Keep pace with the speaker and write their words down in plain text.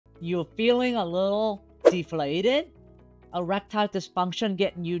you're feeling a little deflated, erectile dysfunction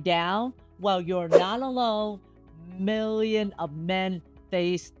getting you down, well, you're not alone. Millions of men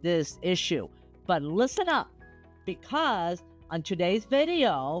face this issue. But listen up, because on today's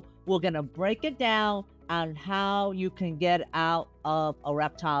video, we're going to break it down on how you can get out of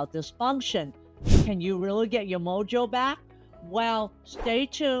erectile dysfunction. Can you really get your mojo back? Well, stay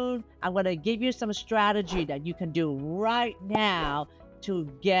tuned. I'm going to give you some strategy that you can do right now to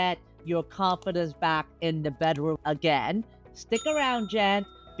get your confidence back in the bedroom again. Stick around, Jen,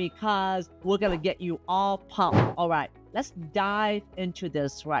 because we're going to get you all pumped. All right, let's dive into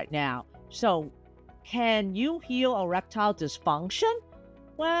this right now. So, can you heal erectile dysfunction?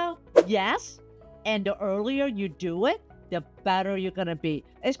 Well, yes. And the earlier you do it, the better you're going to be.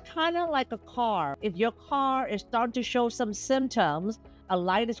 It's kind of like a car. If your car is starting to show some symptoms, a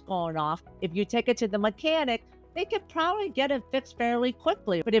light is going off, if you take it to the mechanic, they can probably get it fixed fairly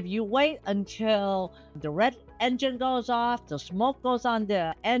quickly. But if you wait until the red engine goes off, the smoke goes on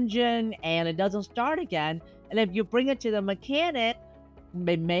the engine, and it doesn't start again, and if you bring it to the mechanic,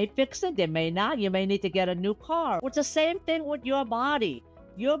 they may fix it, they may not. You may need to get a new car. It's the same thing with your body.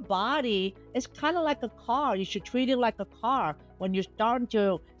 Your body is kind of like a car. You should treat it like a car. When you're starting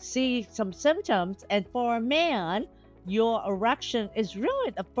to see some symptoms, and for a man, your erection is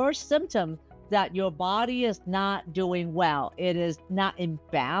really the first symptom that your body is not doing well. It is not in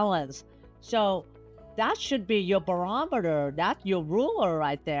balance. So that should be your barometer. That's your ruler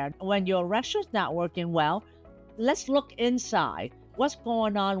right there. When your erection's not working well, let's look inside. What's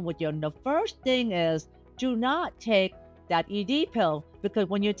going on with you? And the first thing is, do not take that ED pill, because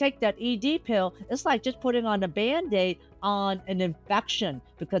when you take that ED pill, it's like just putting on a Band-Aid on an infection,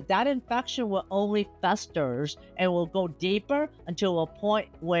 because that infection will only festers and will go deeper until a point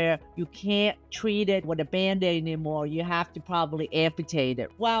where you can't treat it with a Band-Aid anymore. You have to probably amputate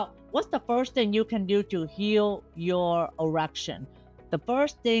it. Well, what's the first thing you can do to heal your erection? The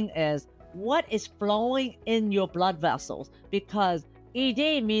first thing is, what is flowing in your blood vessels? Because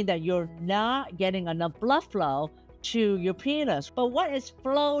ED means that you're not getting enough blood flow to your penis. But what is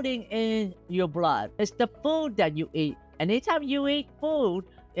floating in your blood? It's the food that you eat. Anytime you eat food,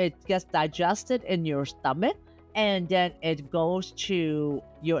 it gets digested in your stomach, and then it goes to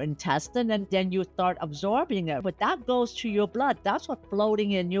your intestine, and then you start absorbing it. But that goes to your blood. That's what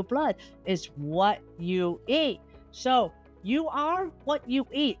floating in your blood is, what you eat. So you are what you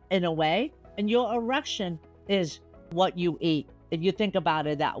eat in a way, and your erection is what you eat, if you think about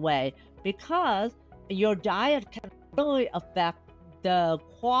it that way, because your diet can really affect the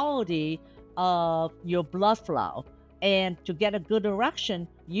quality of your blood flow. And to get a good erection,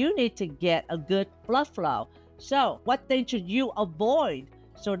 you need to get a good blood flow. So what things should you avoid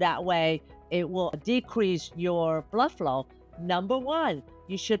so that way it will decrease your blood flow? Number one,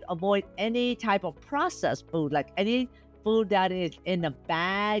 you should avoid any type of processed food, like any food that is in a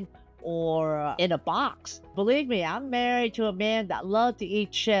bag or in a box. Believe me, I'm married to a man that loves to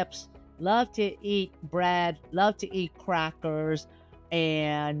eat chips, love to eat bread, love to eat crackers,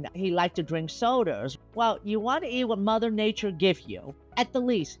 and he likes to drink sodas. Well, you want to eat what Mother Nature gives you. At the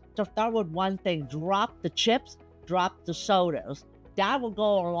least, to start with one thing, drop the chips, drop the sodas. That will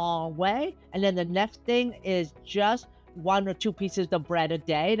go a long way. And then the next thing is just 1 or 2 pieces of bread a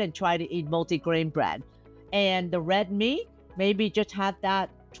day, and try to eat multi-grain bread. And the red meat, maybe just have that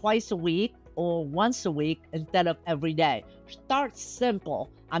twice a week or once a week instead of every day. Start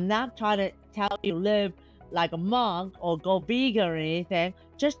simple. I'm not trying to tell you live like a monk or go vegan or anything.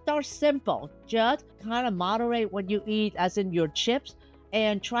 Just start simple. Just kind of moderate what you eat, as in your chips,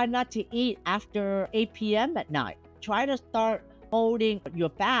 and try not to eat after 8 p.m. at night. Try to start holding your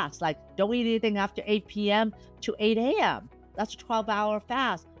fast. Like, don't eat anything after 8 p.m. to 8 a.m. That's a 12-hour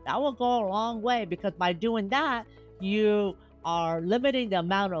fast. That will go a long way, because by doing that, you are limiting the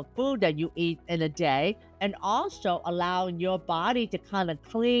amount of food that you eat in a day, and also allowing your body to kind of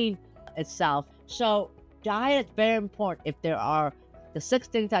clean itself. So diet is very important. If there are the 6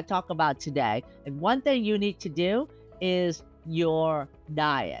 things I talk about today, and one thing you need to do is your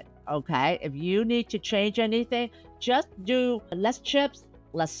diet, okay? If you need to change anything, just do less chips,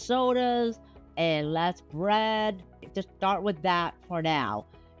 less sodas, and less bread. Just start with that for now.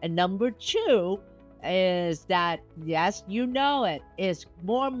 And number 2 is that, yes, you know it, is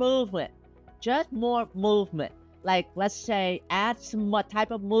more movement. Just more movement. Like, let's say, add some what type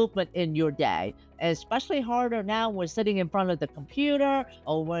of movement in your day. Especially harder now when we're sitting in front of the computer,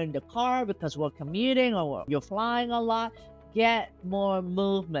 or we're in the car because we're commuting, or you're flying a lot. Get more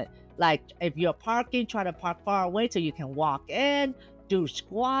movement. Like, if you're parking, try to park far away so you can walk in, do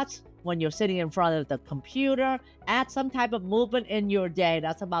squats, when you're sitting in front of the computer. Add some type of movement in your day.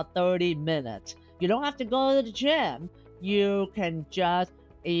 That's about 30 minutes. You don't have to go to the gym. You can just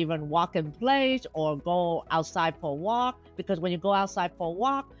even walk in place or go outside for a walk, because when you go outside for a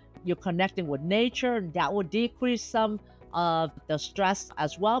walk, you're connecting with nature, and that will decrease some of the stress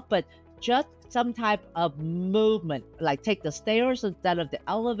as well. But just some type of movement, like take the stairs instead of the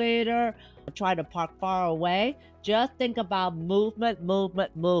elevator, try to park far away. Just think about movement,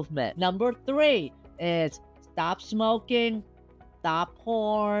 movement, movement. Number 3 is stop smoking, stop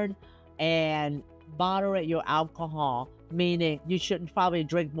porn, and moderate your alcohol, meaning you shouldn't probably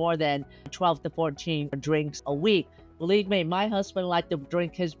drink more than 12 to 14 drinks a week. Believe me, my husband liked to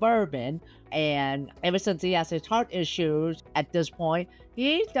drink his bourbon, and ever since he has his heart issues at this point,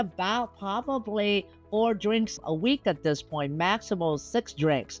 he's about probably 4 drinks a week at this point, maximum 6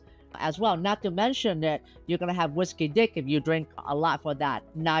 drinks as well. Not to mention that you're going to have whiskey dick if you drink a lot for that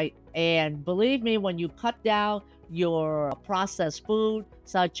night. And believe me, when you cut down your processed food,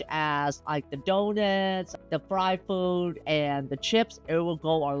 such as like the donuts, the fried food, and the chips, it will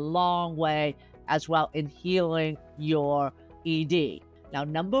go a long way as well in healing your ED. Now,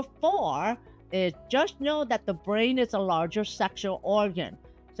 number 4 is just know that the brain is a larger sexual organ.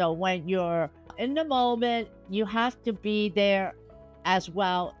 So when you're in the moment, you have to be there as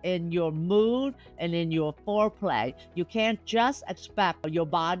well in your mood and in your foreplay. You can't just expect your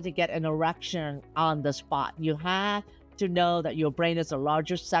body to get an erection on the spot. You have to know that your brain is a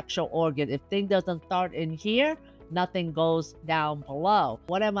larger sexual organ. If thing doesn't start in here, nothing goes down below.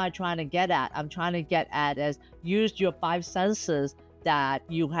 What am I trying to get at? I'm trying to get at is use your 5 senses that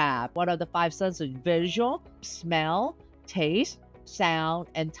you have. What are the 5 senses? Visual, smell, taste, sound,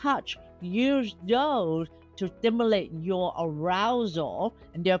 and touch. Use those to stimulate your arousal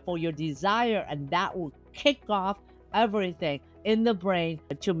and therefore your desire, and that will kick off everything in the brain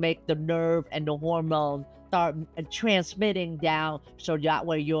to make the nerve and the hormone start transmitting down, so that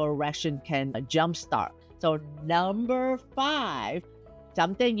way your erection can jumpstart. So number 5,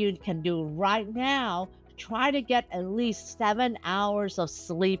 something you can do right now, try to get at least 7 hours of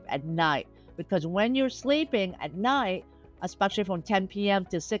sleep at night, because when you're sleeping at night, especially from 10 p.m.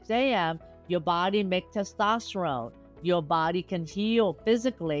 to 6 a.m., your body makes testosterone. Your body can heal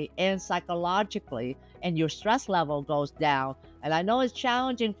physically and psychologically, and your stress level goes down. And I know it's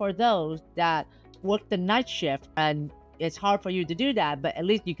challenging for those that work the night shift, and it's hard for you to do that, but at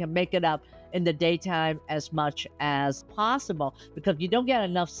least you can make it up in the daytime as much as possible, because if you don't get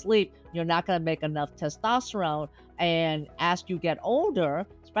enough sleep, you're not going to make enough testosterone. And as you get older,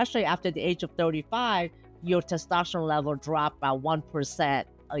 especially after the age of 35, your testosterone level drops by 1%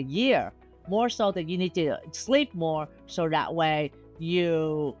 a year. More so that you need to sleep more, so that way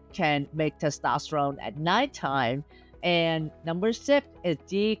you can make testosterone at nighttime. And number 6 is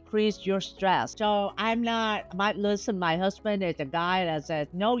decrease your stress. So my husband is a guy that says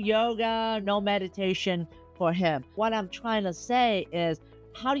no yoga, no meditation for him. What I'm trying to say is,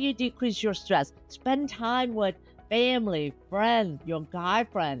 how do you decrease your stress? Spend time with family, friends, your guy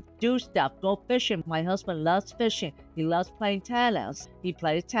friend. Do stuff. Go fishing. My husband loves fishing. He loves playing tennis. He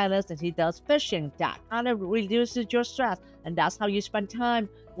plays tennis and he does fishing. That kind of reduces your stress. And that's how you spend time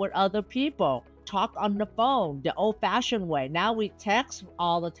with other people. Talk on the phone the old-fashioned way. Now we text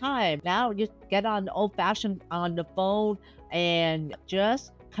all the time. Now you get on the old-fashioned on the phone and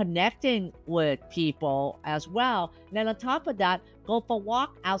just connecting with people as well. And then on top of that, go for a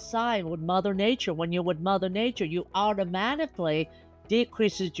walk outside with Mother Nature. When you're with Mother Nature, you automatically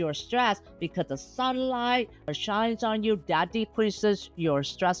decreases your stress, because the sunlight shines on you. That decreases your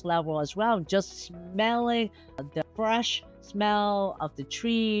stress level as well. Just smelling the fresh smell of the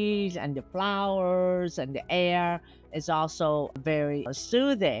trees and the flowers and the air is also very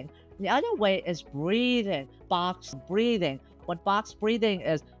soothing. The other way is breathing, box breathing. What box breathing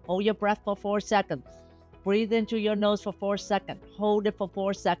is, hold your breath for 4 seconds. Breathe into your nose for 4 seconds. Hold it for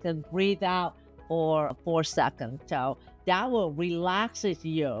 4 seconds. Breathe out for 4 seconds. So that will relax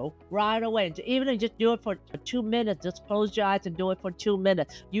you right away. Even if you just do it for 2 minutes, just close your eyes and do it for 2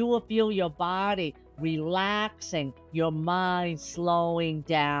 minutes. You will feel your body relaxing, your mind slowing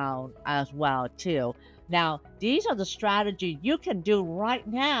down as well too. Now, these are the strategies you can do right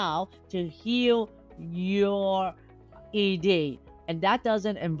now to heal your ED. And that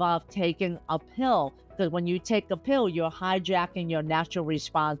doesn't involve taking a pill, because when you take a pill, you're hijacking your natural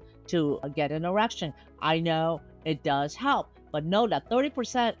response to get an erection. I know it does help, but know that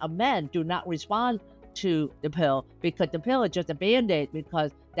 30% of men do not respond to the pill, because the pill is just a band-aid,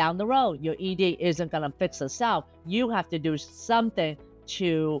 because down the road, your ED isn't going to fix itself. You have to do something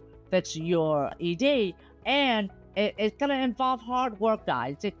to fix your ED, and It's going to involve hard work,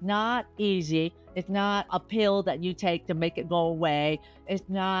 guys. It's not easy. It's not a pill that you take to make it go away. It's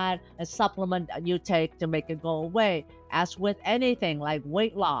not a supplement that you take to make it go away. As with anything like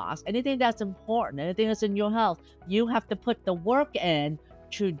weight loss, anything that's important, anything that's in your health, you have to put the work in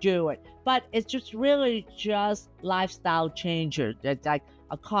to do it. But it's just really just lifestyle changes. It's like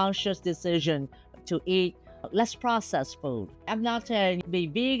a conscious decision to eat less processed food. I'm not saying be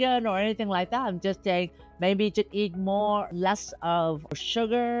vegan or anything like that. I'm just saying maybe to eat less of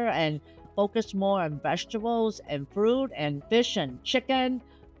sugar and focus more on vegetables and fruit and fish and chicken,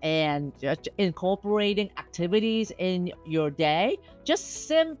 and just incorporating activities in your day. Just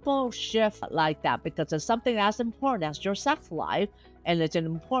simple shift like that, because it's something as important as your sex life, and it's an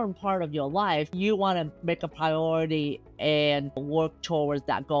important part of your life. You want to make a priority and work towards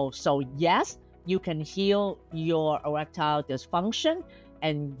that goal. So yes, you can heal your erectile dysfunction.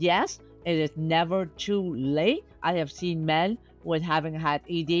 And yes, it is never too late. I have seen men with having had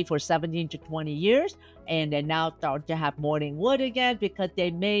ED for 17 to 20 years, and they now start to have morning wood again because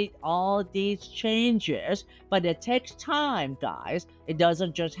they made all these changes. But it takes time, guys. It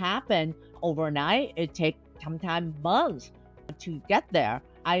doesn't just happen overnight. It takes sometimes months to get there.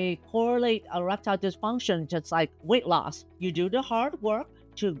 I correlate erectile dysfunction just like weight loss. You do the hard work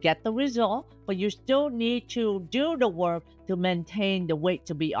to get the result, but you still need to do the work to maintain the weight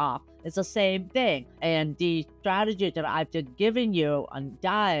to be off. It's the same thing. And the strategy that I've been giving you on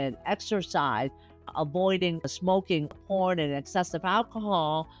diet, exercise, avoiding smoking, porn, and excessive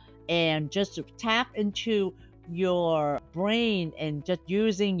alcohol, and just to tap into your brain and just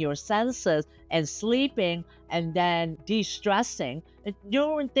using your senses and sleeping and then de-stressing and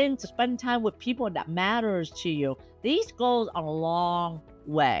doing things to spend time with people that matters to you. These goes a long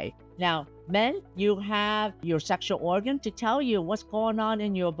way. Now, men, you have your sexual organ to tell you what's going on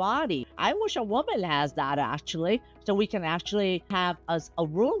in your body. I wish a woman has that actually, so we can actually have a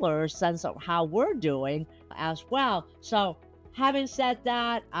ruler sense of how we're doing as well. So having said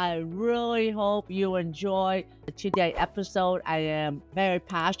that, I really hope you enjoy today's episode. I am very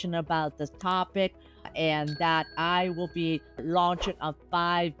passionate about this topic, and that I will be launching a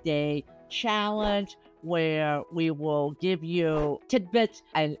 5-day challenge where we will give you tidbits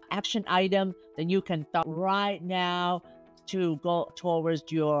and action items that you can start right now to go towards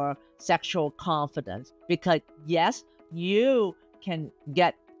your sexual confidence. Because yes, you can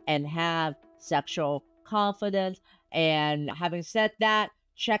get and have sexual confidence. And having said that,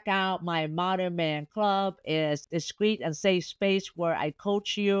 check out my Modern Man Club. It's a discreet and safe space where I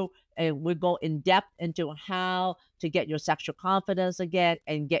coach you and we go in depth into how to get your sexual confidence again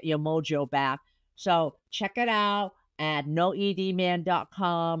and get your mojo back. So check it out at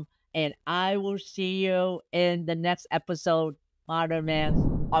noedman.com, and I will see you in the next episode, Modern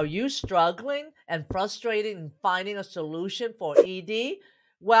Man. Are you struggling and frustrated in finding a solution for ED?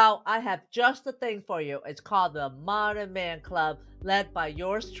 Well, I have just the thing for you. It's called the Modern Man Club, led by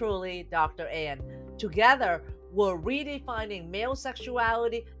yours truly, Dr. Ann. Together, we're redefining male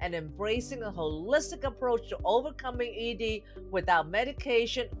sexuality and embracing a holistic approach to overcoming ED without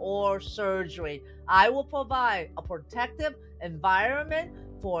medication or surgery. I will provide a protective environment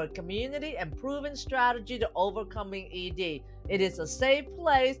for a community and proven strategy to overcoming ED. It is a safe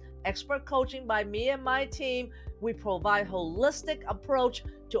place, expert coaching by me and my team. We provide holistic approach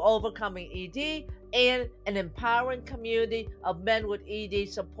to overcoming ED and an empowering community of men with ED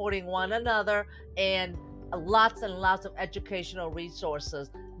supporting one another, and lots and lots of educational resources.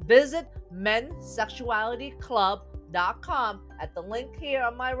 Visit mensexualityclub.com at the link here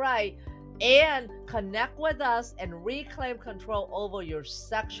on my right and connect with us and reclaim control over your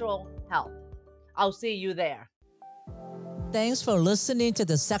sexual health. I'll see you there. Thanks for listening to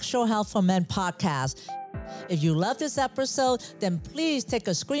the Sexual Health for Men podcast. If you love this episode, then please take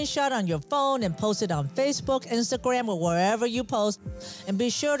a screenshot on your phone and post it on Facebook, Instagram, or wherever you post. And be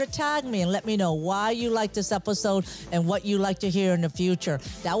sure to tag me and let me know why you like this episode and what you like to hear in the future.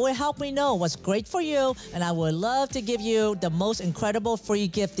 That will help me know what's great for you, and I would love to give you the most incredible free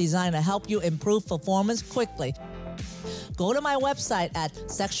gift designed to help you improve performance quickly. Go to my website at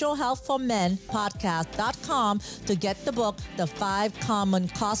sexualhealthformenpodcast.com to get the book, The 5 Common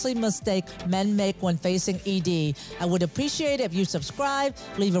Costly Mistakes Men Make When Facing ED. I would appreciate it if you subscribe,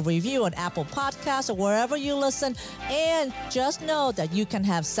 leave a review on Apple Podcasts or wherever you listen, and just know that you can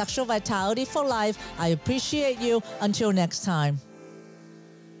have sexual vitality for life. I appreciate you. Until next time.